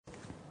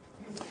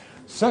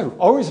So, I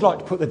always like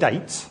to put the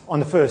date on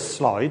the first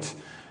slide.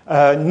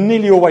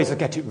 Nearly always I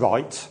get it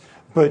right,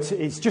 but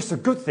it's just a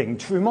good thing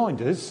to remind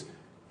us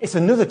it's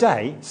another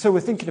day, so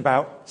we're thinking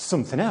about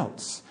something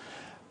else.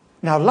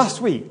 Now,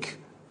 last week,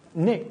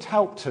 Nick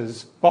helped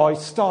us by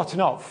starting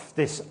off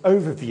this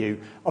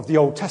overview of the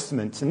Old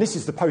Testament, and this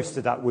is the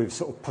poster that we've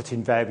sort of put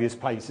in various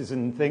places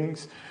and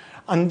things.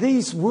 And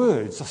these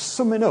words are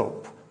summing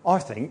up, I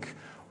think,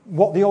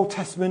 what the Old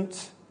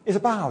Testament is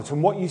about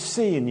and what you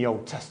see in the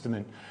Old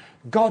Testament.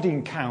 God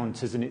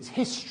encounters and its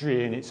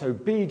history and its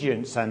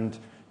obedience and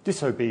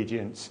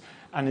disobedience.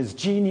 And there's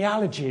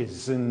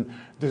genealogies and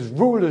there's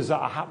rulers that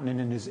are happening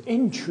and there's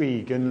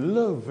intrigue and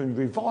love and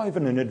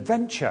revival and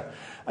adventure.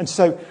 And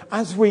so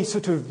as we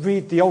sort of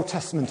read the Old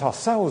Testament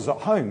ourselves at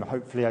home,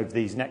 hopefully over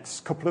these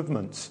next couple of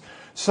months,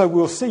 so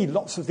we'll see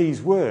lots of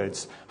these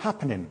words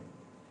happening.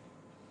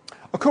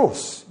 Of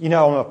course, you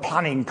know, I'm a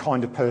planning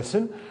kind of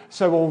person,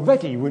 so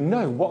already we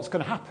know what's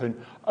going to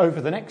happen over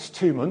the next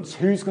 2 months,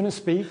 who's going to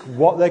speak,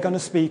 what they're going to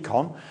speak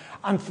on.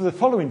 And for the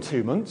following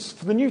 2 months,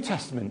 for the New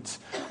Testament,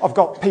 I've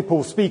got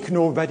people speaking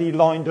already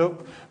lined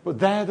up, but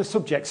they're the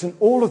subjects. And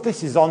all of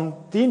this is on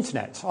the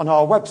internet, on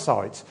our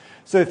website.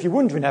 So if you're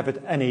wondering ever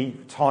at any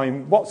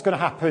time what's going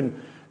to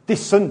happen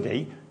this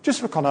Sunday,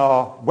 just look on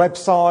our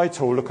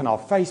website or look on our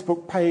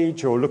Facebook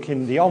page or look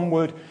in the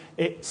Onward.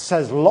 It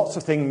says lots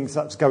of things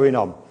that's going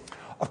on.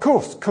 Of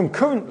course,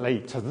 concurrently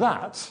to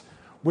that,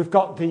 we've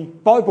got the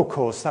Bible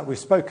course that we've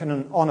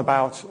spoken on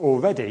about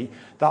already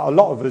that a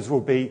lot of us will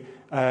be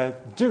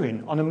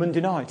doing on a Monday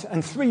night.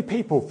 And 3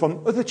 people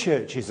from other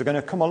churches are going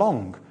to come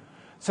along.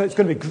 So it's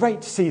going to be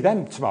great to see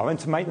them tomorrow and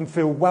to make them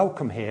feel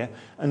welcome here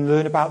and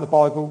learn about the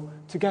Bible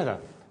together.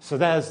 So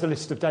there's the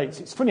list of dates.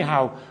 It's funny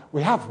how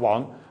we have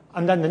one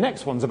and then the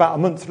next one's about a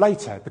month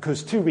later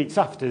because 2 weeks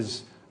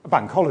after's a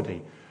bank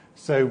holiday.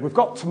 So we've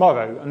got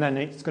tomorrow and then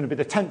it's going to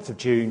be the 10th of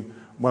June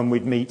when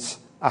we'd meet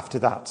after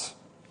that.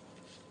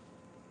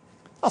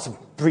 That's a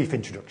brief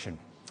introduction.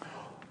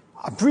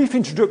 A brief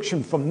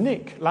introduction from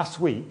Nick last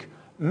week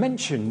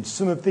mentioned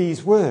some of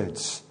these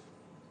words.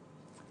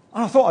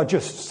 And I thought I'd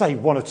just say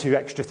 1 or 2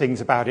 extra things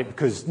about it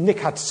because Nick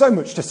had so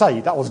much to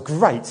say. That was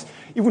great.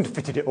 He wouldn't have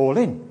fitted it all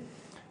in.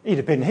 He'd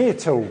have been here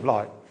till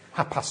like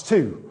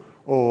 2:30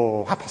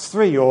 or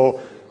 3:30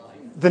 or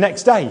the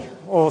next day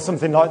or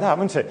something like that,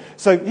 wouldn't it?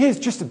 So here's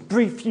just a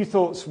brief few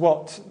thoughts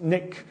what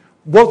Nick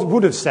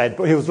would have said,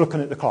 but he was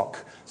looking at the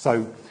clock.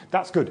 So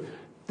that's good.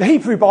 The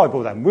Hebrew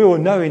Bible then, we all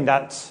knowing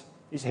that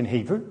it's in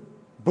Hebrew,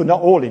 but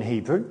not all in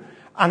Hebrew.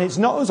 And it's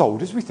not as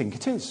old as we think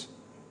it is.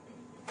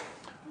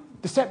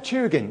 The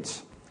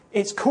Septuagint.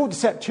 It's called the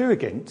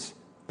Septuagint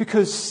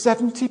because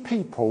 70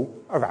 people,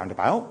 around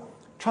about,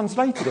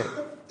 translated it.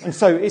 And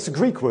so it's a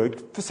Greek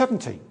word for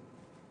 70.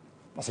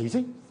 That's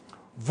easy.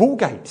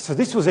 Vulgate. So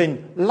this was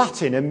in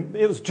Latin, and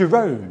it was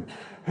Jerome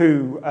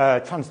who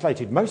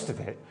translated most of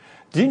it.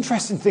 The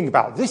interesting thing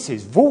about this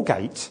is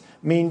Vulgate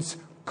means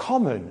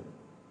common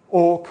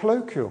or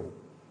colloquial.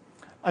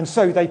 And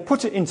so they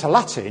put it into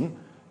Latin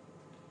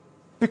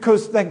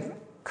because then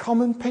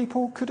common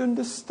people could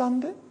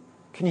understand it.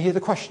 Can you hear the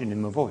question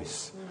in my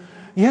voice?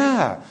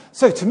 Yeah.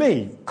 So to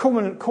me,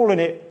 calling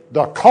it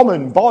the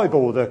common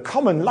Bible, the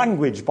common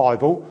language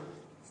Bible,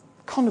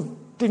 kind of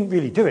didn't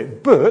really do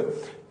it. But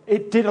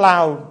it did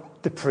allow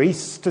the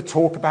priests to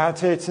talk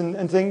about it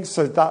and things,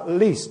 so that at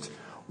least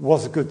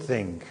was a good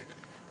thing.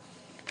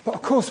 But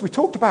of course, we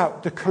talked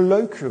about the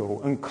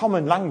colloquial and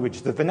common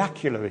language, the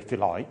vernacular, if you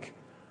like,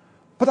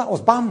 but that was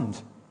banned.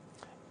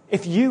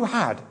 If you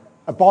had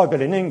a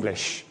Bible in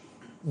English,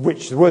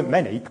 which there weren't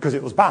many because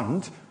it was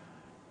banned,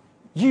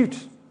 you'd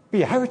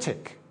be a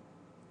heretic.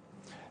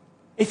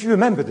 If you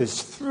remember,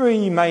 there's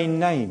 3 main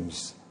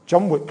names.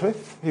 John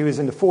Wycliffe, who was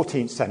in the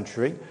 14th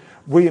century,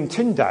 William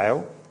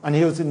Tyndale, and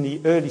he was in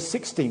the early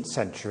 16th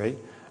century,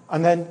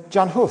 and then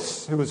Jan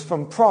Hus, who was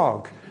from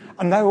Prague.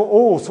 And they were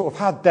all sort of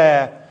had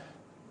their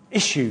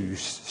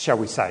issues, shall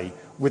we say,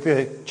 with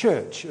the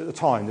church at the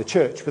time, the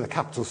church with a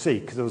capital C,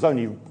 because there was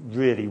only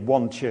really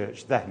one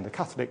church then, the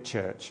Catholic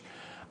Church.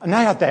 And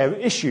they had their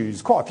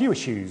issues, quite a few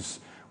issues,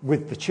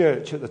 with the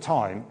church at the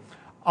time.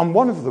 And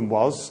one of them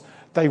was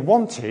they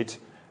wanted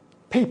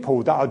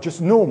people that are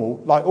just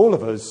normal, like all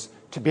of us,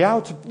 to be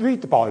able to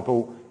read the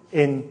Bible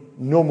in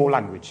normal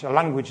language, a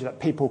language that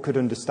people could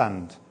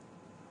understand.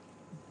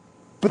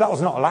 But that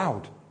was not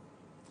allowed.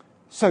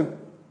 So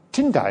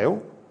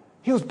Tyndale,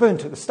 he was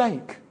burnt at the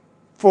stake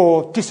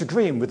for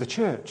disagreeing with the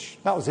church.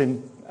 That was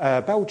in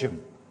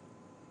Belgium.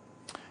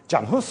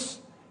 Jan Hus,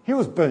 he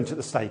was burnt at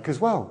the stake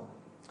as well.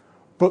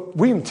 But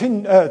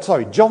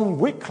John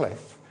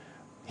Wycliffe,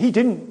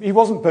 he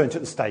wasn't burnt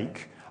at the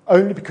stake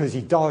only because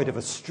he died of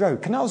a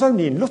stroke. And that was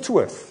only in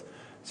Lutterworth.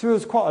 So he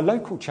was quite a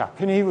local chap.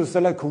 And he was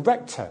the local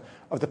rector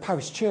of the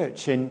parish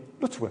church in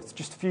Lutterworth,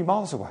 just a few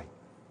miles away.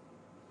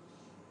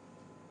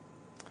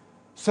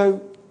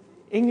 So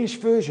English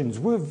versions,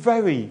 we're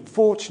very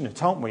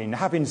fortunate, aren't we, in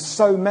having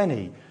so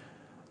many.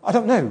 I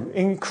don't know,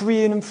 in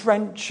Korean and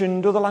French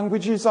and other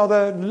languages, are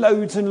there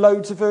loads and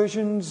loads of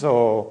versions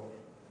or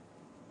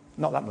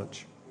not that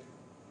much?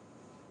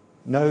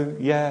 No,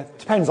 yeah,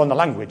 depends on the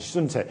language,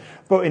 doesn't it?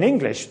 But in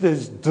English,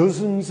 there's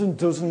dozens and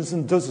dozens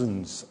and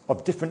dozens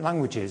of different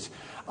languages.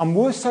 And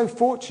we're so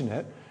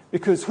fortunate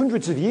because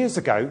hundreds of years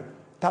ago,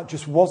 that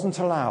just wasn't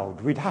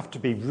allowed. We'd have to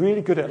be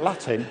really good at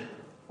Latin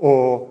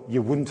or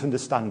you wouldn't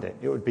understand it.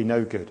 It would be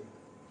no good.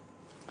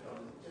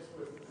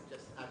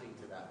 Just adding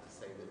to that to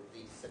say that the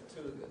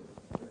Septuagint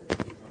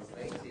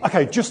translated...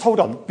 Okay, just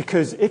hold on,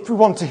 because if we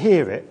want to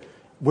hear it,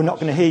 we're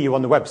not going to hear you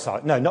on the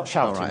website. No, not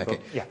shouting. Oh, right, okay.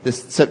 But, yeah. The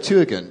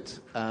Septuagint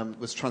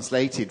was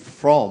translated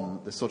from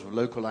the sort of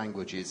local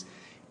languages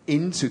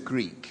into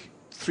Greek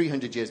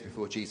 300 years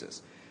before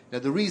Jesus. Now,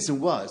 the reason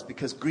was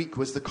because Greek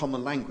was the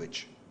common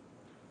language.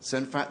 So,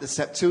 in fact, the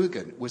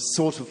Septuagint was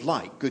sort of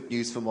like Good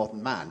News for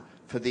Modern Man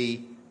for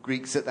the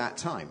Greeks at that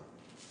time.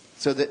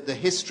 So that the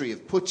history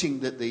of putting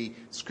the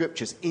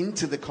scriptures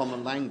into the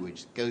common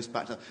language goes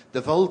back to the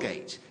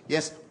Vulgate.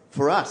 Yes,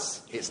 for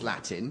us, it's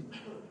Latin.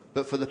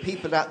 But for the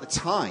people at the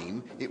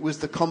time, it was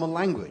the common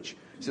language.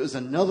 So it was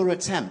another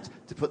attempt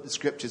to put the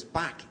scriptures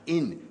back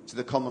into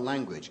the common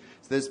language.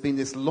 So there's been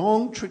this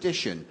long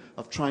tradition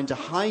of trying to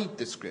hide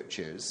the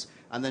scriptures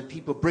and then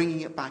people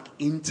bringing it back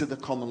into the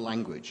common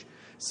language.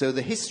 So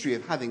the history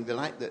of having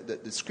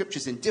the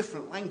scriptures in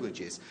different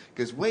languages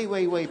goes way,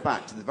 way, way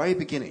back to the very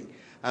beginning.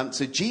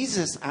 So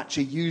Jesus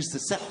actually used the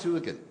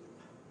Septuagint.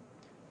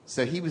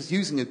 So he was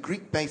using a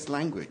Greek-based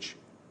language.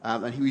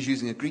 And he was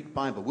using a Greek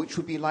Bible, which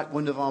would be like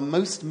one of our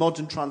most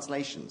modern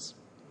translations.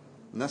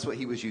 And that's what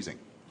he was using.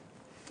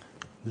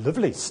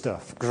 Lovely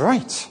stuff.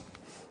 Great.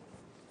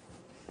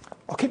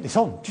 I'll keep this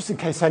on, just in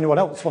case anyone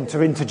else wants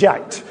to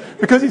interject.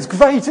 Because it's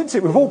great, isn't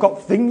it? We've all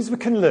got things we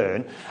can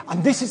learn.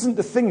 And this isn't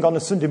the thing on a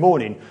Sunday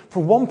morning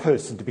for one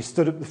person to be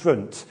stood at the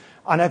front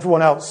and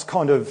everyone else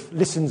kind of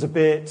listens a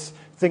bit,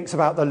 thinks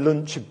about their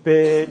lunch a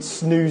bit,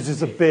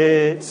 snoozes a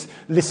bit,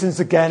 listens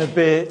again a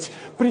bit.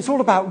 But it's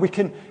all about we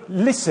can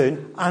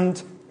listen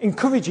and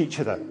encourage each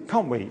other,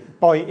 can't we,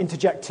 by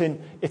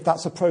interjecting if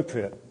that's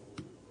appropriate.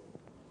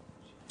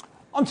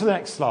 On to the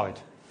next slide.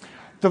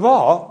 There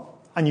are,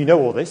 and you know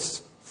all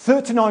this,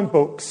 39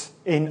 books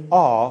in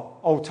our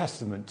Old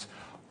Testament,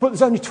 but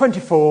there's only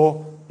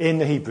 24 in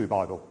the Hebrew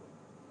Bible.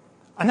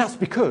 And that's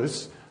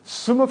because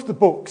some of the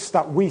books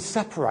that we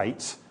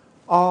separate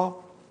are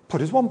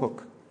put as one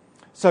book.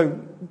 So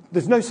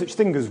there's no such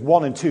thing as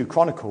 1 and 2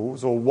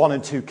 Chronicles or 1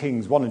 and 2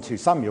 Kings, 1 and 2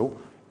 Samuel.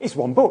 It's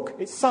one book.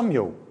 It's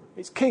Samuel.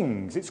 It's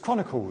Kings. It's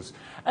Chronicles.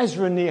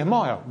 Ezra and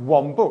Nehemiah,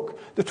 one book.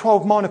 The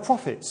 12 minor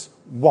prophets,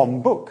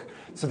 one book.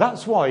 So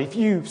that's why if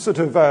you sort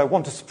of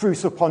want to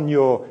spruce up on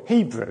your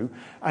Hebrew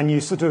and you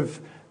sort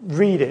of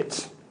read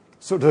it,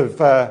 sort of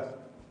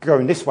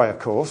going this way, of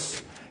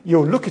course,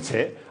 you'll look at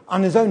it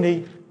and there's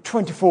only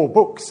 24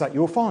 books that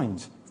you'll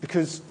find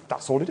because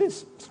that's all it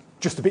is. It's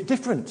just a bit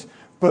different.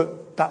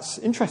 But that's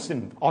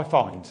interesting, I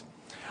find.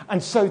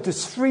 And so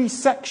there's 3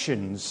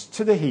 sections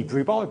to the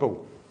Hebrew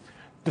Bible.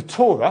 The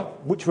Torah,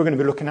 which we're going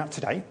to be looking at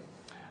today.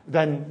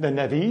 Then the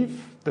Neviv,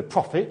 the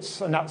prophets,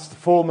 and that's the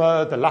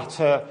former, the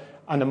latter,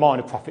 and the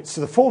minor prophets.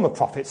 So the former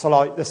prophets are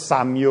like the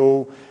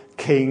Samuel,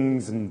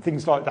 Kings, and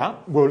things like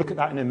that. We'll look at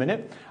that in a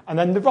minute. And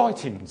then the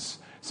writings.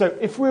 So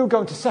if we were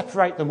going to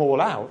separate them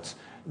all out,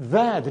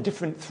 they're the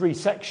different 3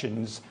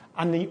 sections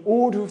and the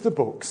order of the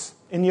books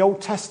in the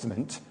Old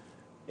Testament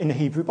in the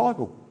Hebrew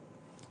Bible.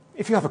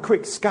 If you have a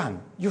quick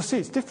scan, you'll see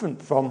it's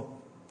different from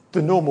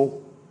the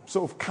normal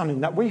sort of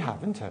canon that we have,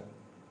 isn't it?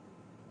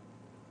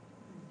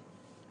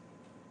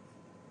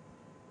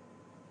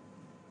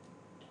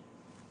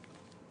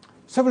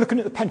 So we're looking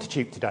at the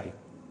Pentateuch today.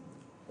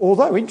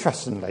 Although,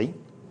 interestingly,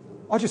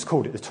 I just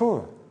called it the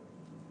Torah.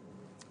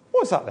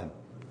 What is that then?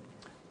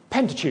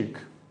 Pentateuch.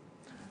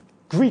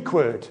 Greek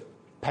word,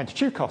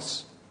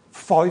 Pentateuchos.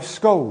 5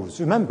 scrolls.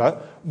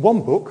 Remember,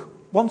 1 book,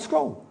 1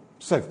 scroll.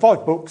 So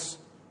 5 books,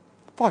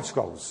 5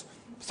 scrolls.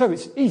 So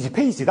it's easy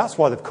peasy. That's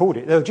why they've called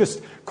it. They've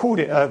just called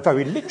it a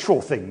very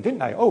literal thing, didn't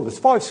they? Oh, there's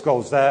 5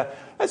 scrolls there.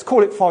 Let's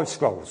call it 5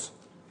 scrolls.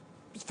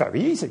 It's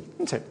very easy,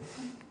 isn't it?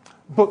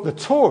 But the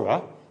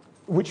Torah,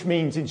 which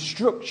means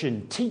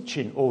instruction,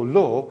 teaching, or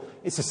law,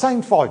 it's the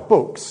same 5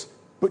 books,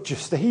 but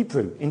just the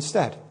Hebrew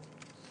instead.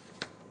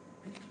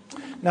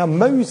 Now,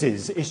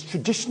 Moses is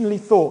traditionally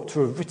thought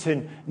to have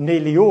written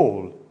nearly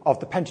all of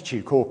the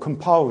Pentateuch, or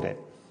compiled it.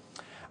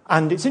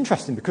 And it's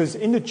interesting because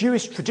in the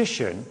Jewish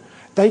tradition,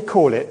 they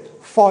call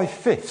it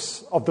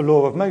 5/5 of the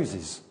law of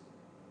Moses.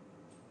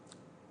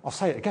 I'll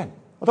say it again.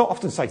 I don't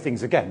often say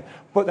things again,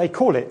 but they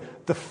call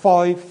it the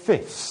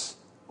 5/5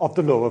 of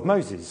the law of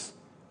Moses.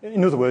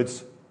 In other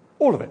words,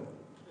 all of it.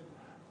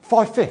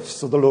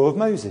 5/5 of the law of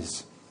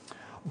Moses.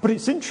 But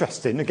it's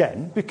interesting,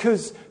 again,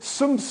 because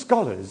some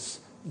scholars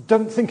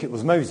don't think it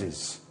was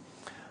Moses.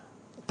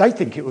 They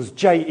think it was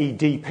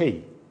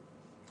JEDP.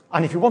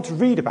 And if you want to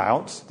read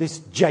about this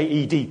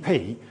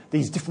JEDP,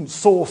 these different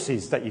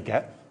sources that you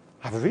get,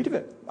 have a read of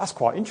it. That's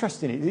quite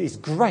interesting. It is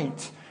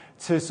great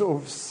to sort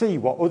of see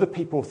what other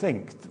people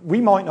think. We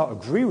might not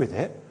agree with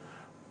it,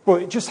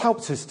 but it just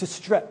helps us to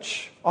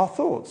stretch our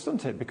thoughts,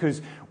 doesn't it?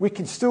 Because we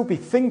can still be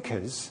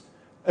thinkers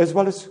as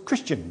well as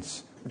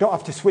Christians. We don't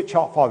have to switch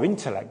off our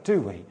intellect,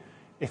 do we?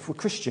 if we're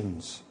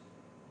Christians.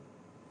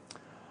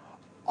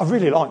 I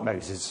really like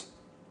Moses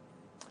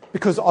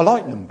because I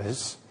like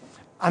numbers,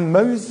 and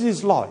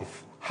Moses'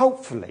 life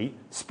helpfully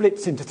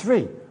splits into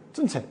 3,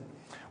 doesn't it?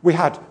 We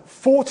had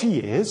 40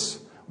 years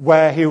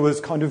where he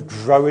was kind of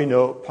growing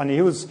up, and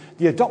he was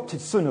the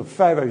adopted son of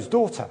Pharaoh's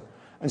daughter.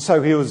 And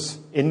so he was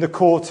in the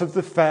court of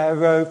the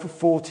Pharaoh for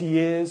 40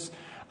 years.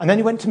 And then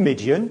he went to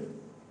Midian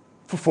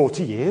for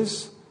 40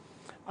 years.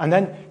 And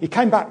then he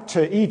came back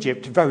to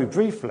Egypt very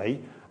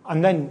briefly.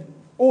 And then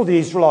all the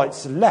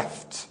Israelites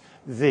left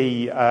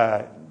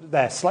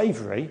their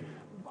slavery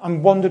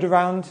and wandered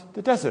around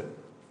the desert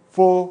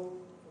for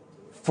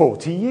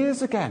 40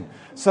 years again.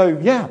 So,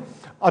 yeah,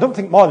 I don't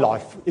think my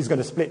life is going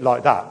to split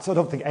like that. So I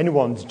don't think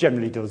anyone's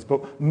generally does.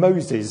 But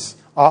Moses,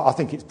 I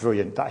think it's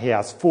brilliant that he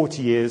has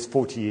 40 years,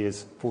 40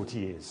 years, 40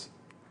 years.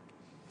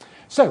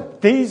 So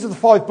these are the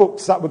 5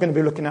 books that we're going to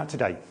be looking at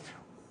today.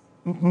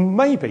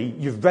 Maybe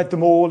you've read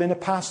them all in the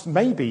past.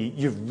 Maybe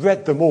you've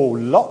read them all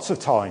lots of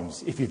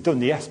times if you've done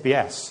the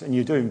SBS and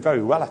you're doing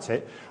very well at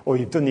it, or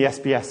you've done the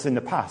SBS in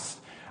the past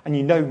and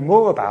you know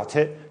more about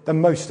it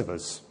than most of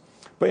us.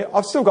 But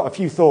I've still got a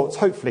few thoughts,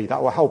 hopefully,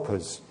 that will help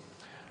us.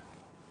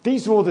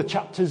 These are all the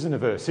chapters and the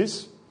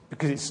verses,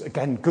 because it's,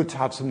 again, good to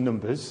have some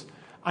numbers.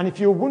 And if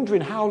you're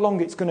wondering how long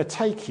it's going to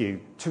take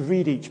you to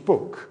read each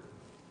book,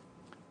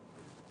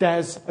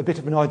 there's a bit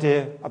of an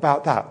idea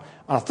about that.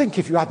 And I think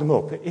if you add them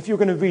up, if you're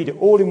going to read it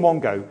all in one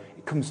go,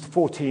 it comes to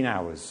 14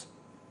 hours.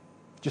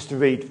 Just to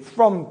read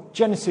from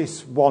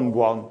Genesis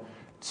 1:1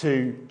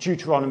 to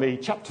Deuteronomy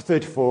chapter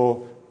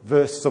 34,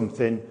 verse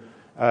something.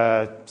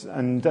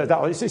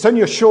 It's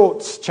only a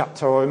short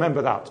chapter, I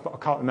remember that, but I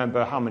can't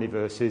remember how many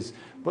verses.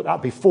 But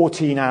that'd be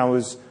 14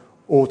 hours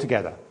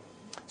altogether.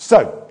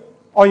 So,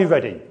 are you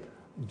ready?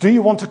 Do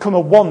you want to come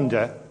and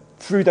wander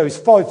through those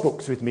 5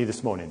 books with me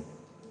this morning?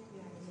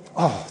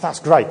 Oh, that's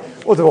great.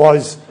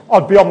 Otherwise,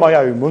 I'd be on my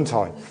own, wouldn't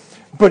I?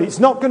 But it's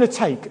not going to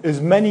take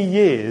as many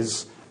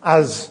years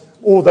as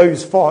all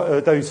those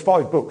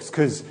 5 books,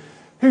 because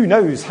who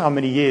knows how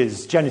many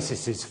years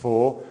Genesis is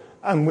for,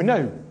 and we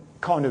know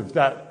kind of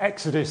that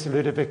Exodus,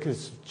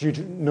 Leviticus,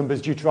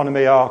 Numbers,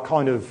 Deuteronomy are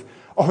kind of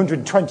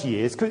 120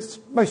 years, because it's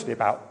mostly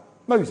about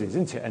Moses,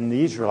 isn't it, and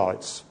the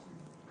Israelites.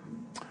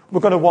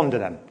 We're going to wander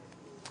them.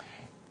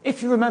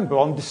 If you remember,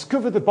 on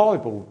Discover the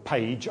Bible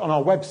page on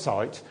our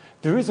website,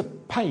 there is a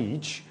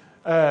page,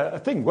 a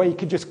thing where you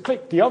can just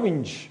click the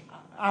orange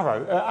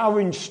arrow,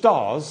 orange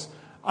stars,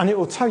 and it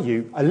will tell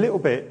you a little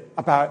bit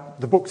about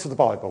the books of the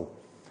Bible.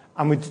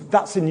 And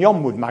that's in the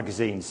Onward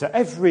magazine. So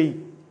every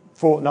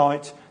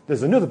fortnight,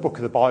 there's another book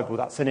of the Bible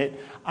that's in it,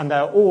 and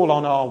they're all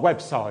on our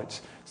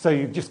website. So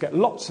you just get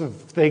lots of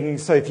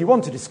things. So if you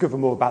want to discover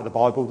more about the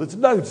Bible, there's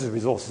loads of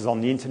resources on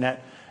the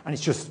internet, and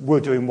it's just we're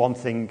doing one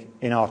thing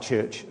in our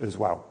church as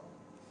well.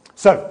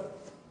 So,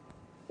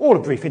 all a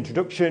brief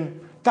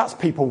introduction. That's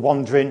people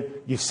wandering.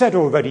 You've said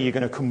already you're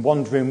going to come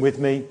wandering with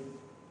me.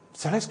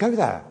 So let's go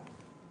there.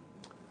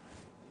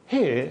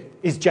 Here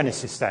is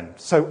Genesis then.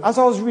 So as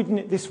I was reading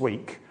it this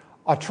week,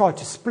 I tried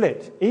to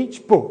split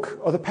each book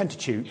of the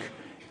Pentateuch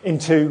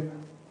into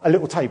a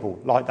little table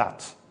like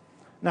that.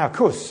 Now, of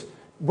course,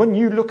 when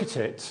you look at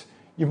it,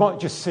 you might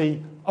just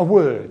see a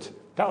word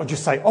that will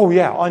just say, oh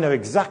yeah, I know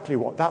exactly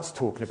what that's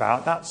talking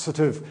about. That sort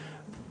of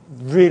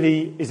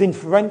really is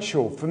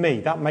inferential for me.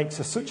 That makes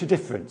such a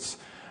difference.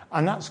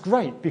 And that's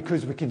great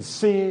because we can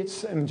see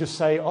it and just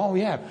say, oh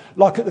yeah,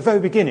 like at the very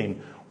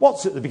beginning.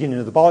 What's at the beginning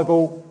of the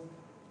Bible?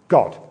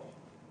 God.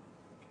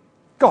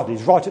 God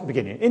is right at the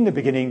beginning. In the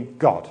beginning,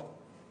 God.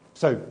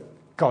 So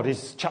God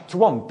is chapter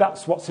 1.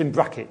 That's what's in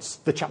brackets,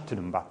 the chapter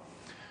number.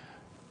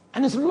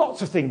 And there's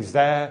lots of things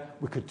there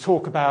we could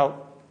talk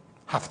about.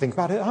 Have to think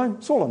about it at home.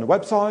 It's all on the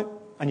website,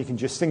 and you can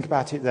just think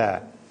about it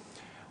there.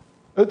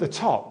 At the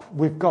top,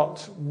 we've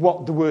got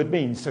what the word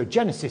means. So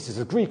Genesis is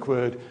a Greek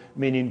word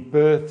meaning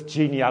birth,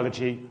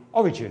 genealogy,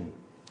 origin.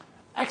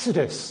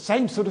 Exodus,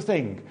 same sort of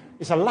thing.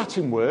 It's a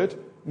Latin word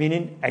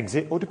meaning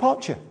exit or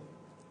departure.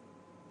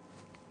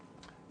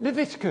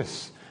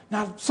 Leviticus.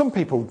 Now, some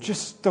people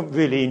just don't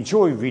really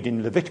enjoy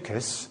reading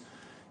Leviticus.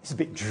 It's a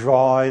bit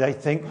dry, they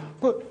think,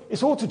 but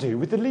it's all to do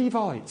with the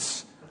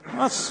Levites.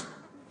 That's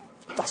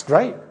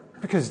great,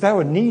 because they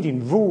were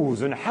needing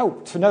rules and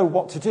help to know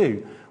what to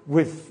do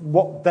with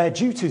what their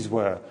duties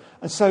were.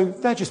 And so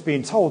they're just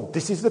being told,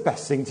 this is the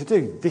best thing to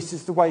do. This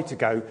is the way to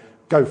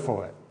go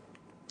for it.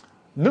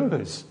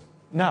 Numbers.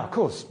 Now, of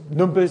course,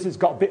 Numbers has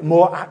got a bit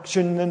more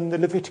action than the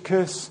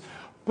Leviticus,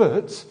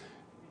 but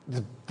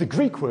the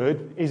Greek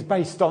word is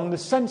based on the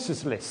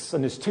census lists,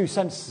 and there's 2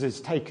 censuses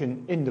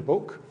taken in the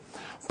book.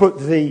 But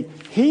the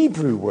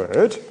Hebrew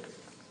word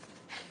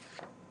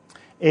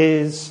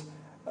is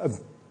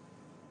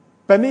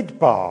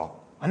Bamidbar,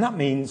 and that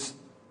means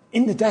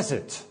in the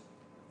desert.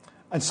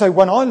 And so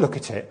when I look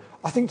at it,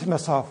 I think to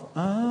myself,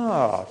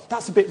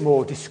 that's a bit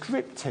more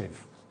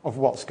descriptive of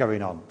what's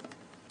going on.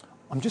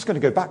 I'm just going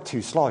to go back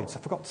 2 slides. I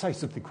forgot to say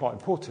something quite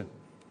important.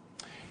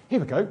 Here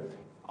we go.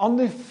 On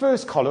the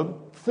first column,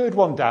 3rd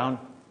one down,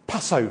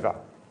 Passover.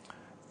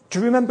 Do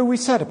you remember we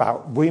said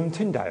about William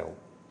Tyndale?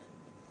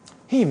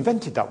 He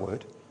invented that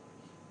word,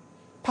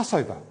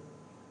 Passover.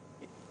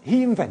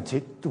 He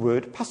invented the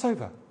word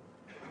Passover.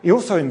 He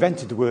also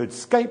invented the word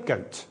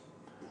scapegoat.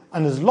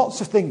 And there's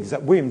lots of things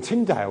that William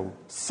Tyndale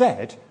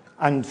said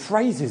and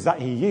phrases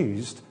that he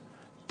used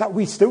that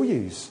we still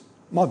use.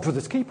 My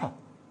brother's keeper.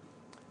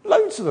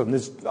 Loads of them.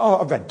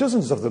 I read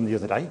dozens of them the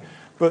other day.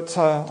 But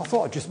I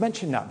thought I'd just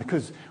mention that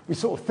because we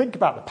sort of think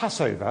about the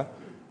Passover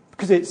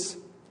because it's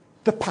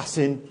the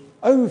passing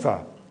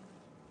over.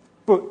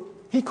 But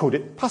he called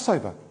it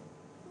Passover.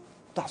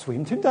 That's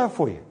William Tyndale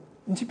for you.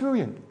 Isn't he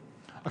brilliant?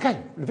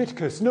 Okay,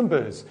 Leviticus,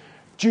 Numbers,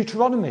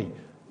 Deuteronomy,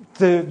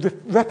 the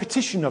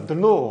repetition of the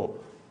law.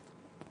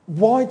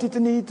 Why did they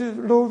need the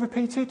law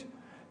repeated?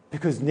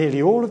 Because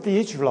nearly all of the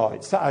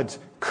Israelites that had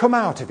come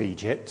out of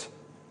Egypt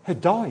had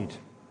died.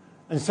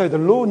 And so the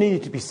law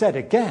needed to be said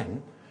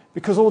again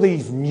because all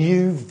these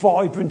new,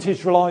 vibrant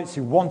Israelites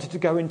who wanted to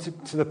go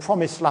into the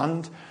promised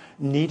land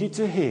needed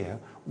to hear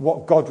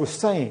what God was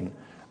saying.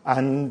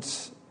 And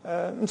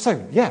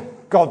so,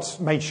 God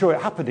made sure it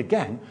happened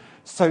again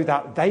so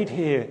that they'd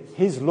hear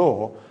his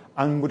law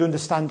and would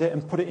understand it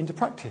and put it into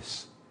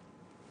practice.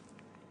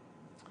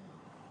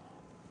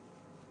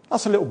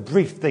 That's a little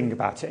brief thing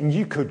about it. And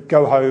you could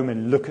go home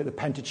and look at the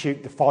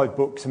Pentateuch, the 5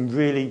 books, and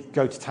really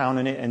go to town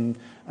on it.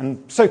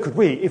 And so could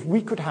we, if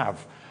we could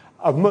have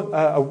a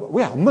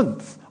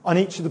month on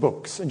each of the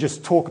books and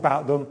just talk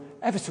about them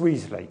ever so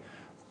easily.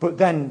 But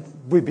then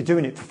we'd be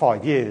doing it for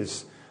 5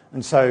 years.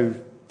 And so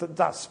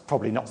that's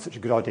probably not such a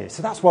good idea.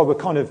 So that's why we're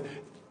kind of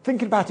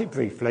thinking about it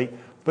briefly,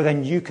 but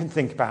then you can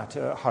think about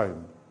it at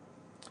home.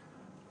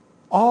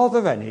 Are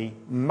there any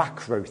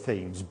macro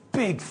themes,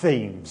 big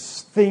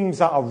themes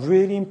that are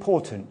really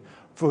important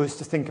for us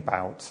to think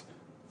about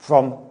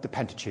from the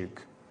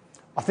Pentateuch?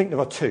 I think there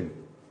are 2.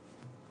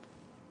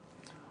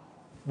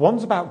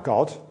 One's about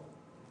God,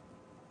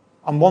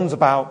 and one's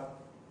about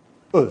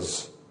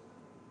us.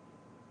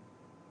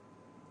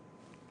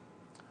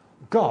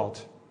 God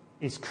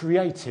is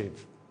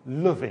creative,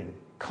 loving,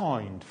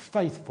 kind,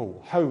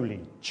 faithful, holy,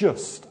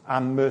 just,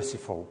 and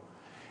merciful.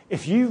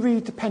 If you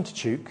read the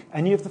Pentateuch,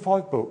 any of the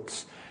 5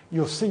 books,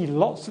 you'll see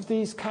lots of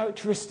these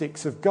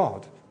characteristics of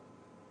God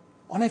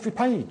on every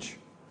page.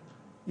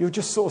 You'll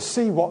just sort of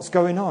see what's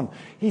going on.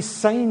 He's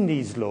saying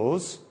these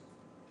laws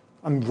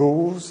and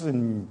rules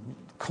and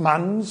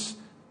commands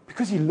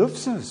because he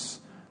loves us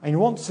and he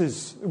wants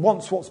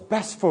what's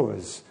best for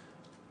us.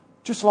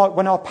 Just like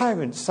when our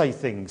parents say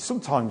things,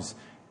 sometimes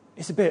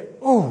it's a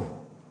bit,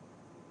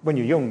 when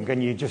you're young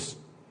and you just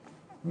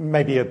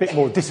maybe a bit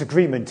more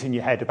disagreement in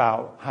your head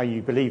about how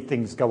you believe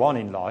things go on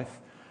in life.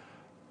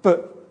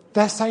 But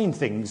they're saying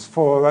things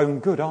for our own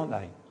good, aren't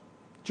they?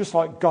 Just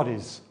like God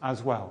is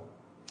as well.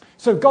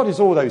 So God is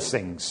all those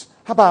things.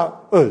 How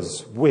about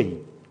us, we?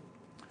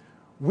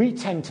 We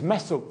tend to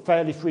mess up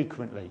fairly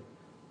frequently.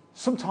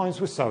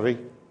 Sometimes we're sorry,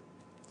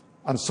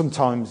 and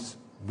sometimes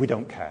we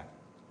don't care.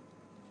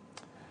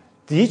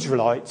 The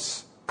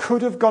Israelites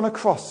could have gone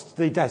across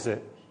the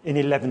desert in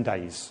 11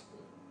 days.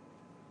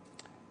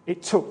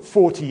 It took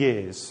 40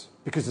 years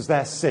because of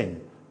their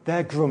sin,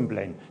 their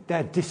grumbling,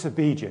 their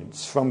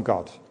disobedience from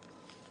God.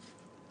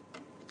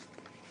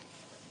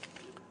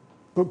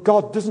 But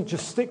God doesn't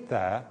just stick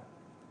there.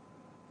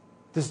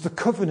 There's the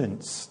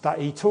covenants that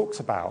he talks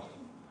about.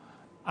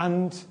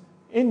 And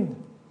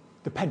in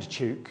the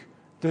Pentateuch,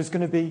 there's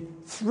going to be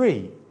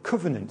 3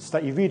 covenants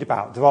that you read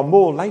about. There are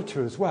more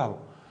later as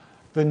well.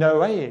 The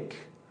Noahic,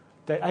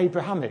 the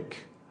Abrahamic,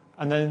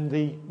 and then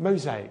the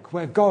Mosaic,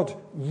 where God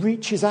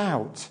reaches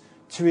out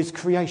to his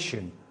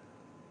creation.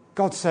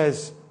 God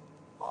says,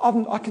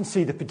 I can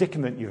see the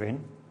predicament you're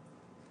in.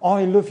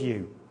 I love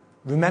you.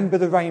 Remember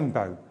the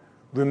rainbow.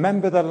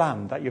 Remember the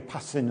land that you're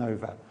passing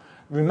over.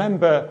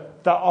 Remember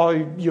that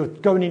you're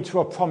going into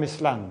a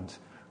promised land.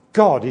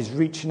 God is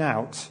reaching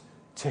out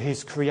to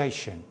his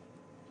creation.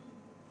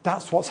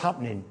 That's what's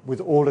happening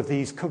with all of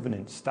these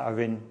covenants that are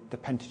in the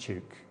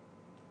Pentateuch.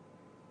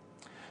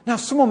 Now,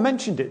 someone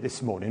mentioned it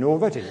this morning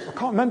already. I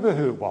can't remember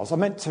who it was. I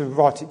meant to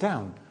write it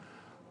down.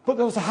 But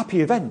there was a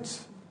happy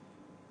event.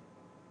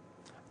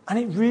 And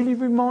it really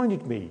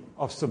reminded me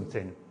of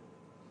something.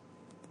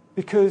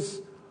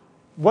 Because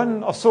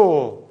when I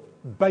saw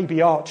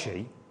baby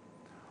Archie,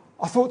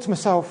 I thought to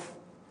myself,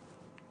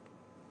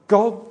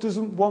 God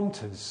doesn't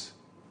want us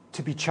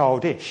to be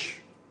childish.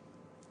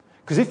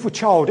 Because if we're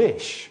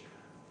childish,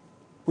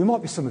 we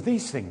might be some of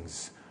these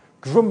things.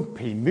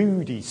 Grumpy,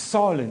 moody,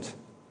 silent.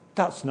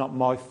 That's not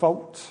my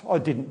fault. I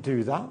didn't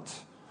do that.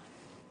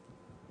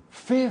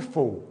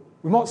 Fearful.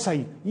 We might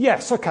say,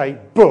 yes, okay,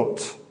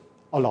 but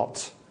a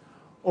lot.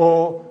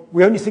 Or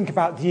we only think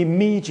about the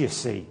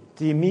immediacy,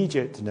 the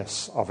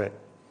immediateness of it.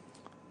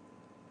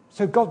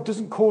 So God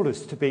doesn't call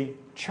us to be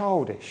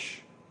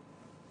childish.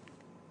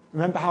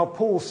 Remember how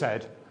Paul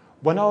said,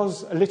 when I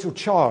was a little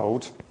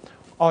child,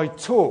 I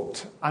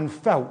talked and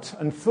felt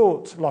and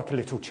thought like a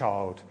little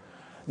child.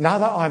 Now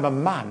that I'm a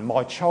man,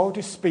 my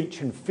childish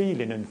speech and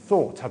feeling and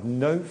thought have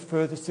no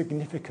further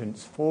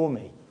significance for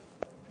me.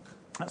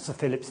 That's the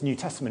Phillips New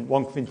Testament,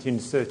 1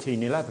 Corinthians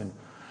 13:11.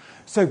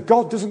 So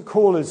God doesn't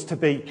call us to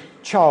be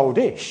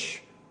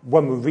childish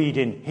when we're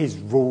reading his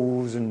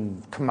rules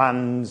and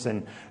commands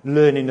and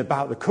learning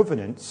about the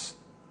covenants.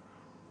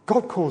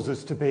 God calls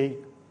us to be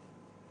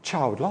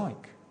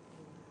childlike.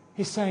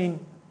 He's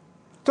saying,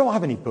 don't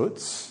have any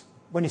buts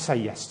when you say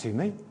yes to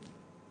me.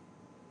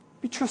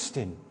 Be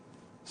trusting,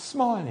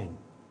 smiling,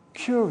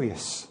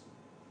 curious,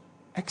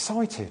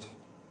 excited.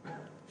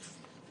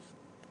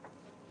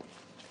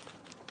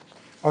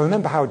 I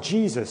remember how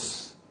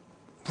Jesus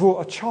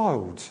brought a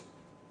child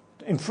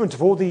in front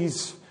of all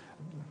these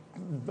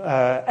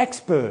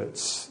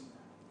experts,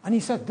 and he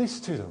said this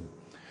to them.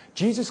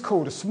 Jesus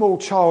called a small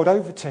child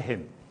over to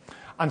him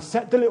and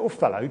set the little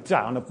fellow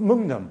down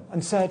among them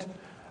and said,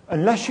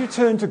 unless you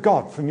turn to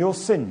God from your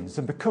sins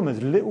and become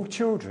as little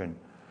children,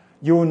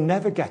 you will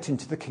never get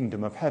into the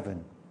kingdom of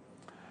heaven.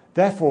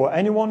 Therefore,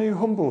 anyone who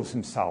humbles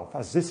himself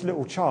as this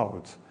little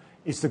child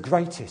is the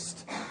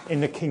greatest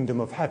in the kingdom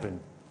of heaven.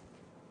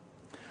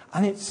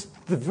 And it's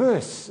the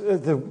verse,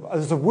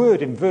 there's a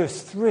word in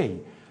verse 3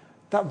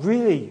 that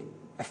really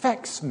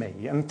affects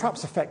me and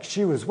perhaps affects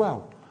you as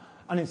well.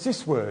 And it's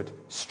this word,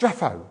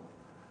 strepho,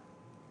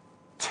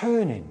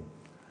 turning.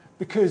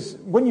 Because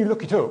when you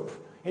look it up,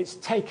 it's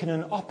taken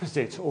an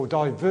opposite or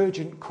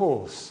divergent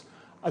course,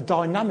 a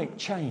dynamic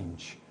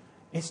change.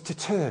 It's to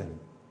turn.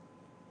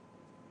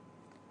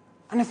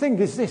 And the thing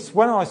is this,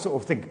 when I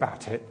sort of think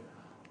about it,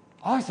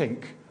 I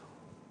think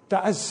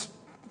that as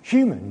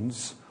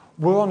humans,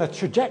 we're on a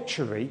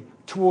trajectory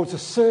towards a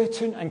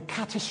certain and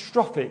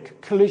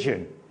catastrophic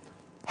collision,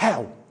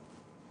 hell.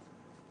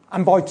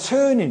 And by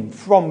turning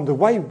from the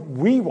way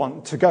we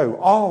want to go,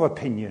 our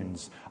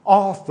opinions,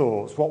 our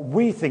thoughts, what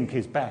we think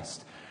is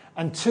best,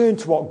 and turn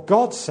to what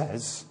God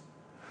says,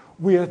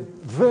 we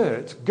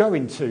avert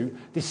going to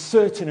this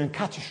certain and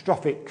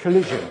catastrophic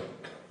collision.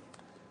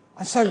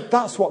 And so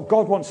that's what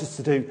God wants us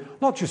to do,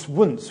 not just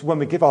once when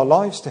we give our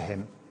lives to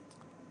him,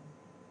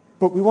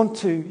 but he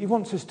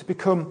wants us to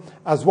become,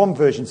 as one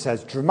version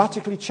says,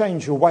 dramatically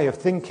change your way of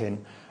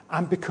thinking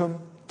and become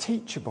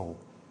teachable.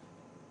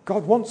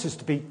 God wants us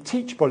to be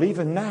teachable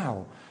even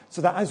now,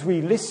 so that as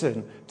we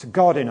listen to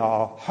God in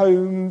our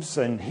homes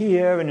and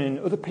here and in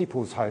other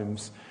people's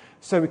homes,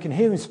 so we can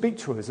hear him speak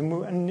to us.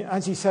 And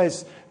as he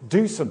says,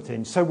 do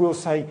something, so we'll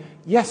say,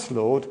 yes,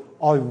 Lord,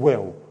 I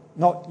will.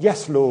 Not,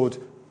 yes, Lord,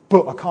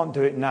 but I can't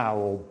do it now,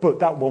 or but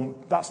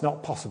that's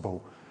not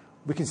possible.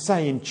 We can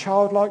say in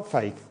childlike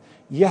faith,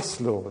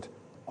 yes, Lord,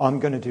 I'm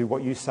going to do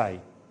what you say.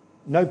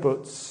 No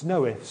buts,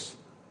 no ifs,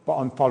 but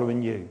I'm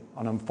following you,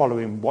 and I'm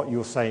following what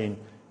you're saying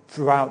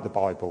throughout the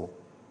Bible.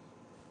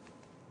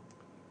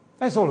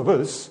 There's all of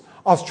us.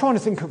 I was trying to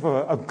think of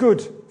a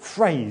good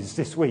phrase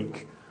this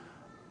week.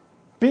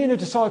 Being a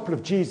disciple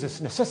of Jesus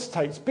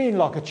necessitates being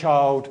like a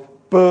child,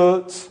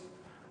 but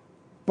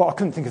I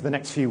couldn't think of the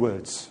next few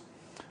words.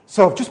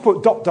 So I've just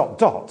put ...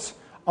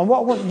 And what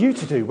I want you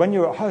to do when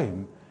you're at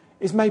home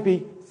is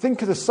maybe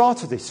think of the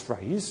start of this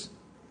phrase.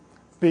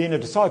 Being a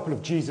disciple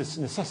of Jesus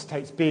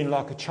necessitates being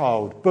like a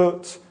child,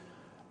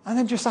 and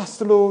then just ask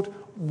the Lord,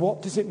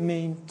 what does it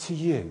mean to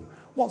you?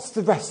 What's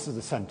the rest of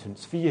the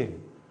sentence for you?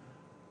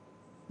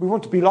 We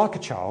want to be like a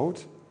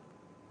child,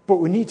 but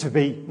we need to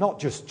be not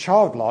just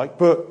childlike,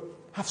 but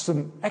have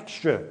some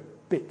extra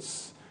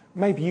bits.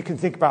 Maybe you can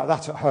think about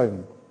that at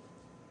home.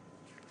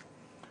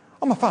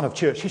 I'm a fan of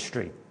church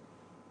history.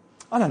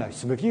 And I know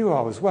some of you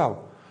are as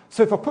well.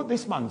 So if I put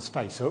this man's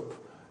face up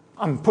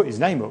and put his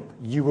name up,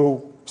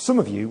 some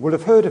of you will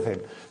have heard of him.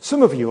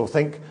 Some of you will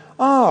think,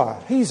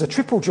 he's a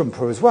triple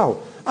jumper as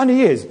well. And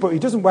he is, but he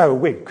doesn't wear a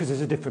wig because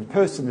he's a different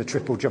person the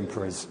triple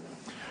jumper is.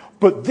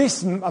 But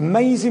this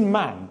amazing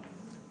man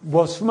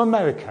was from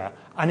America,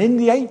 and in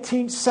the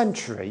 18th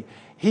century,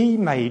 he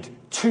made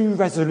 2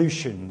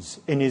 resolutions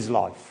in his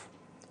life.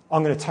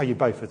 I'm going to tell you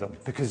both of them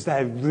because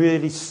they're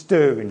really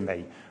stirring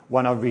me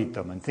when I read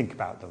them and think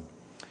about them.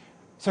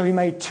 So he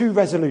made 2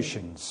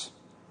 resolutions.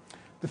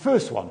 The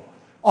first one,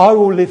 I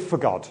will live for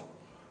God.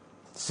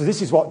 So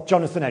this is what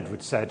Jonathan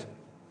Edwards said.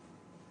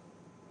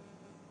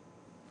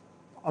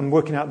 I'm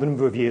working out the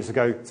number of years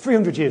ago,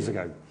 300 years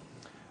ago.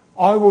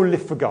 I will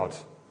live for God.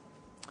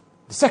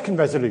 The second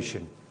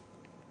resolution,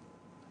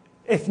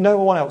 if no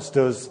one else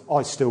does,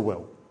 I still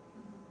will.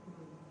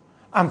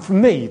 And for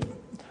me,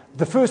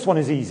 the first one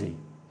is easy.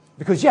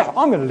 Because, I'm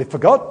going to live for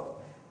God.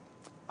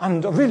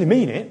 And I really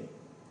mean it.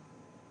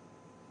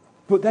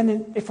 But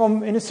then if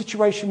I'm in a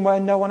situation where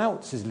no one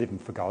else is living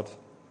for God,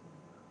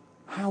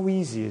 how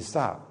easy is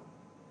that?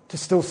 To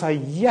still say,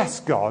 yes,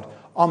 God,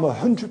 I'm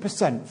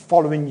 100%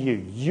 following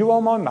you. You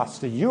are my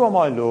master. You are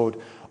my Lord.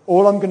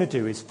 All I'm going to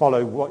do is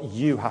follow what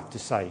you have to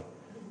say.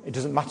 It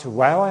doesn't matter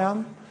where I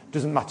am. It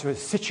doesn't matter the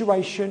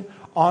situation.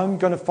 I'm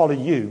going to follow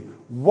you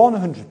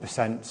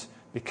 100%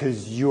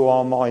 because you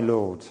are my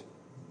Lord.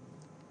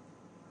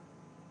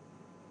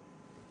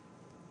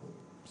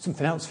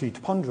 Something else for you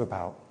to ponder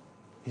about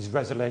is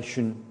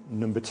resolution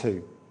number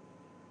 2.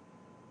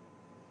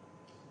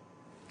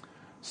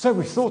 So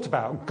we've thought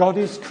about God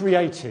is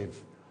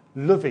creative,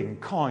 loving,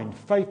 kind,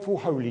 faithful,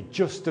 holy,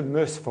 just and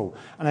merciful.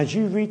 And as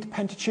you read the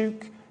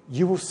Pentateuch,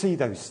 you will see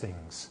those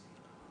things.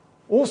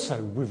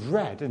 Also, we've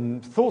read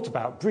and thought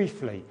about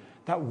briefly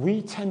that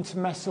we tend to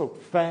mess up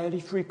fairly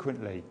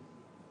frequently.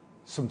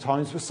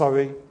 Sometimes we're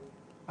sorry,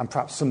 and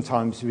perhaps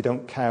sometimes we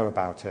don't care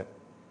about it.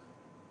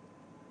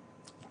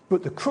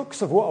 But the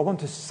crux of what I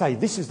want to say,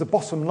 this is the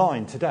bottom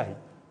line today,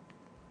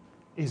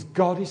 is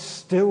God is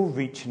still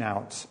reaching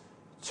out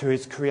to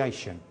his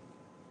creation.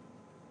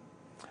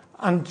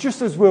 And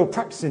just as we were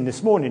practicing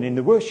this morning in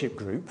the worship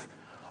group,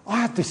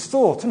 I had this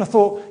thought, and I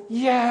thought,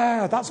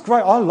 yeah, that's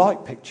great. I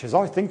like pictures.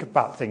 I think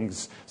about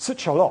things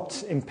such a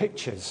lot in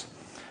pictures.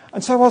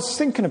 And so I was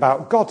thinking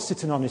about God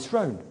sitting on his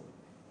throne.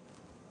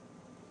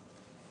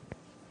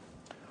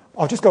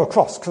 I'll just go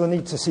across because I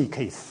need to see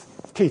Keith.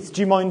 Keith,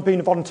 do you mind being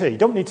a volunteer? You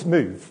don't need to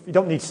move. You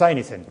don't need to say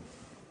anything.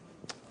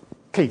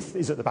 Keith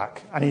is at the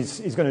back, and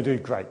he's going to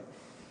do great.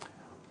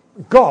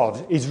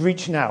 God is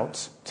reaching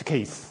out to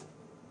Keith.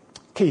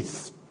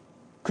 Keith,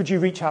 could you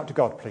reach out to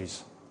God,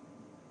 please?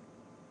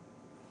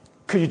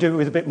 Could you do it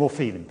with a bit more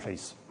feeling,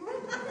 please?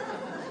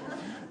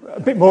 A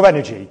bit more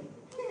energy.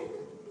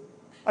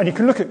 And you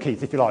can look at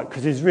Keith if you like,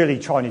 because he's really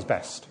trying his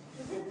best.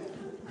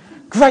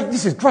 Great,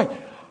 this is great.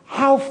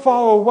 How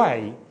far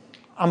away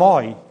am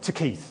I to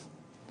Keith?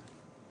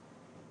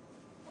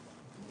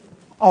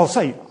 I'll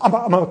say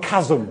I'm a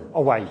chasm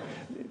away.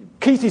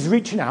 Keith is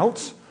reaching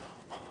out,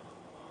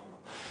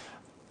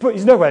 but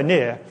he's nowhere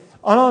near.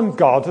 And I'm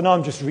God, and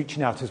I'm just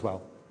reaching out as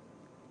well.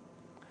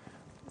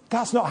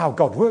 That's not how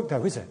God worked,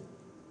 though, is it?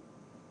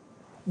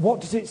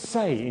 What does it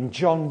say in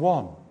John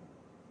 1?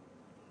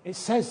 It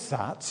says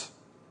that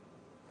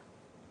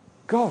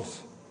God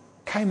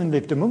came and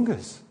lived among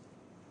us.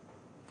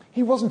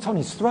 He wasn't on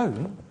his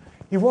throne.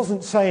 He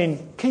wasn't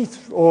saying,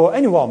 Keith or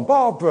anyone,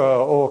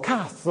 Barbara or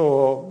Kath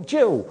or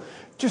Jill,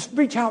 just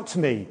reach out to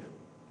me.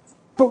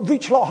 But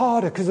reach a lot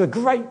harder because there's a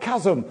great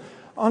chasm.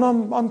 And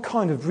I'm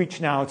kind of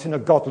reaching out in a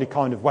godly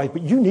kind of way,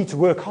 but you need to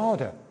work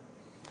harder.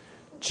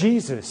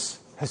 Jesus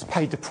has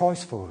paid the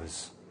price for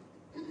us.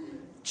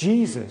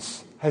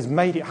 Jesus has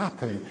made it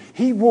happen.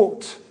 He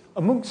walked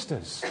amongst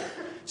us.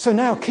 So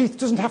now Keith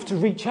doesn't have to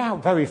reach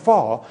out very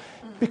far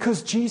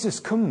because Jesus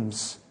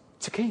comes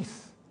to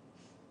Keith.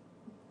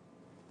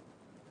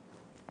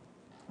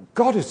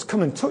 God has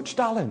come and touched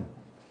Alan.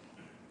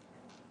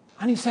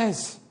 And he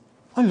says,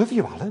 I love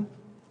you, Alan.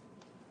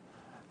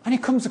 And he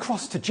comes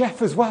across to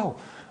Jeff as well.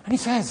 And he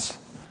says,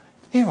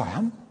 here I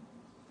am.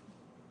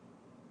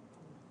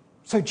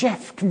 So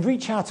Jeff can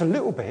reach out a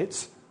little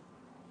bit,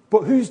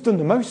 but who's done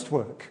the most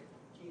work?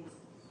 Jesus.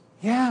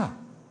 Yeah.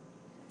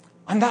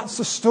 And that's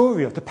the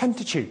story of the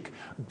Pentateuch.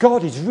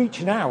 God is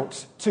reaching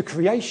out to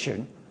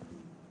creation.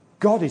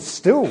 God is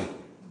still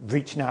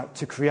reaching out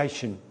to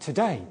creation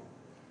today.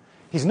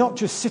 He's not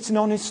just sitting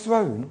on his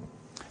throne.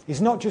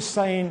 He's not just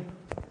saying,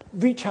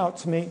 reach out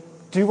to me,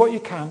 do what you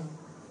can.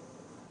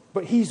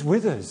 But he's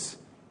with us.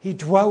 He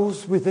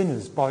dwells within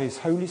us by his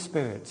Holy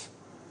Spirit.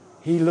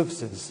 He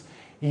loves us.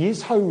 He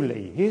is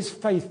holy. He is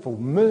faithful,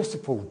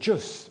 merciful,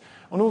 just,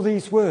 and all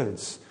these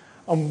words.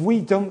 And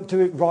we don't do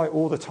it right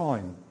all the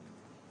time.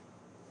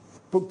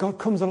 But God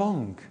comes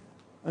along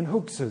and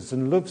hugs us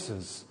and loves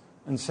us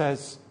and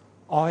says,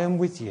 I am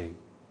with you.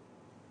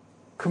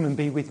 Come and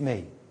be with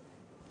me.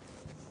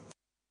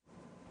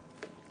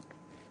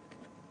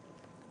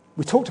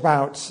 We talked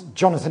about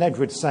Jonathan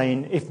Edwards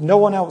saying, if no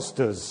one else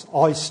does,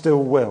 I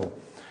still will.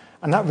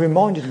 And that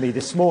reminded me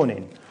this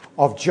morning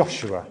of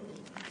Joshua.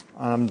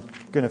 I'm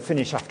going to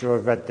finish after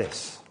I've read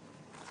this.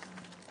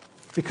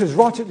 Because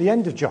right at the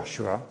end of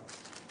Joshua,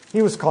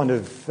 he was kind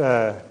of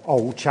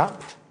old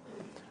chap.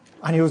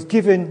 And he was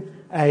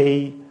given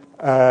a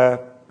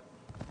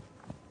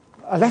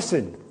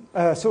lesson,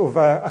 sort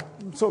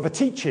of a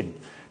teaching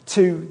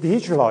to the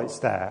Israelites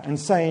there and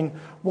saying,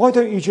 why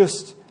don't you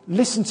just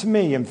listen to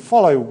me and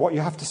follow what you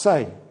have to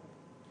say?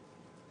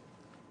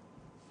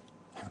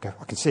 There we go.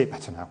 I can see it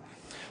better now.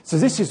 So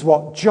this is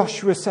what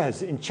Joshua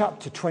says in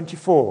chapter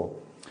 24.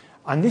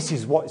 And this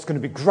is what is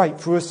going to be great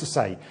for us to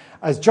say.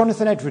 As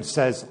Jonathan Edwards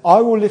says,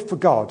 I will live for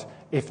God.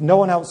 If no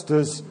one else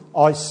does,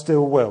 I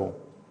still will.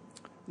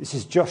 This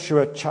is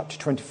Joshua chapter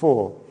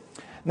 24.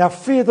 Now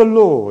fear the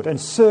Lord and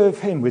serve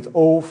him with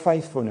all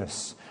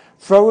faithfulness.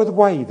 Throw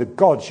away the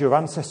gods your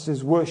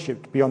ancestors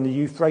worshipped beyond the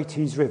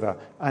Euphrates River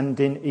and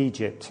in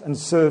Egypt, and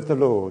serve the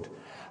Lord.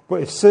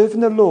 But if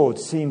serving the Lord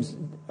seems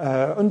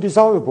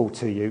undesirable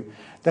to you,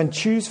 then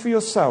choose for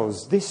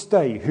yourselves this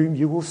day whom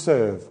you will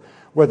serve,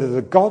 whether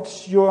the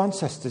gods your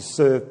ancestors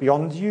served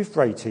beyond the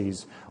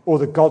Euphrates, or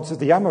the gods of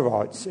the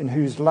Amorites in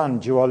whose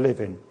land you are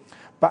living.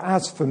 But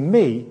as for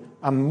me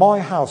and my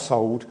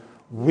household,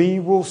 we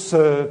will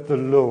serve the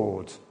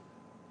Lord.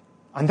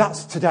 And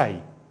that's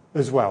today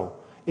as well.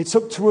 It's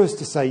up to us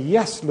to say,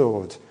 yes,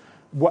 Lord,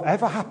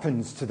 whatever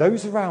happens to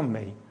those around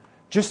me,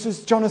 just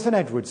as Jonathan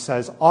Edwards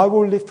says, I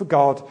will live for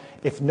God.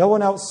 If no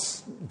one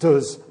else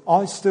does,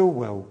 I still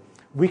will.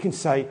 We can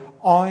say,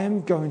 I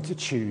am going to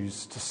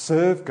choose to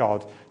serve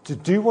God, to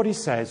do what he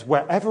says.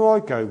 Wherever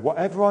I go,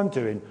 whatever I'm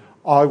doing,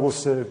 I will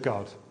serve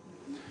God.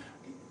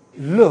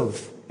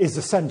 Love is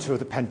the centre of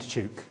the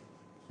Pentateuch.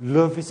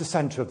 Love is the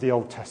centre of the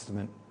Old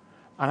Testament.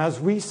 And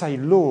as we say,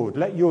 Lord,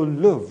 let your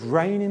love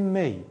reign in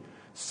me,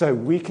 so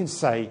we can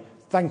say,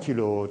 thank you,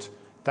 Lord,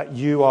 that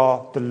you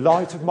are the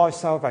light of my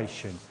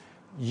salvation.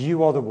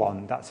 You are the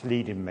one that's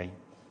leading me.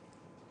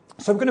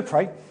 So we're going to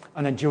pray,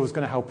 and then Jill's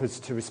going to help us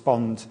to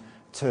respond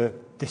to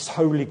this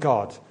holy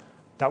God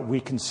that we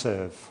can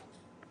serve.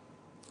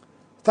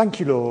 Thank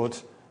you, Lord,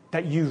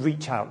 that you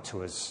reach out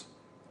to us.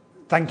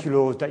 Thank you,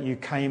 Lord, that you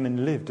came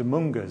and lived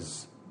among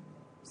us.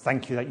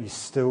 Thank you that you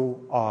still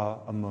are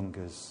among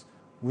us.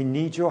 We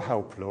need your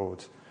help,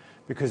 Lord,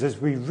 because as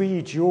we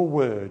read your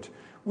word,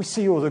 we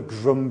see all the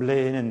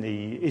grumbling and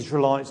the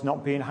Israelites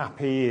not being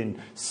happy and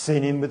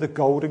sinning with the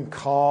golden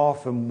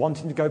calf and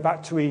wanting to go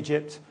back to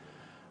Egypt.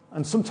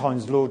 And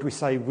sometimes, Lord, we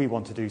say we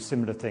want to do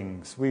similar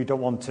things. We don't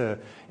want to,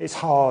 it's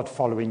hard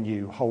following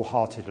you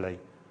wholeheartedly.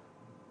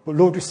 But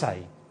Lord, we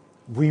say,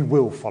 we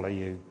will follow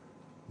you.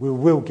 We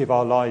will give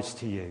our lives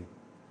to you.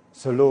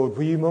 So Lord,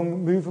 will you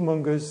move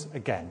among us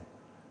again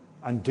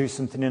and do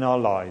something in our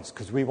lives,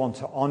 because we want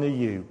to honour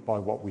you by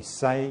what we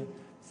say,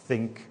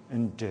 think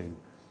and do,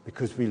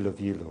 because we love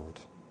you, Lord.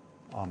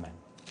 Amen.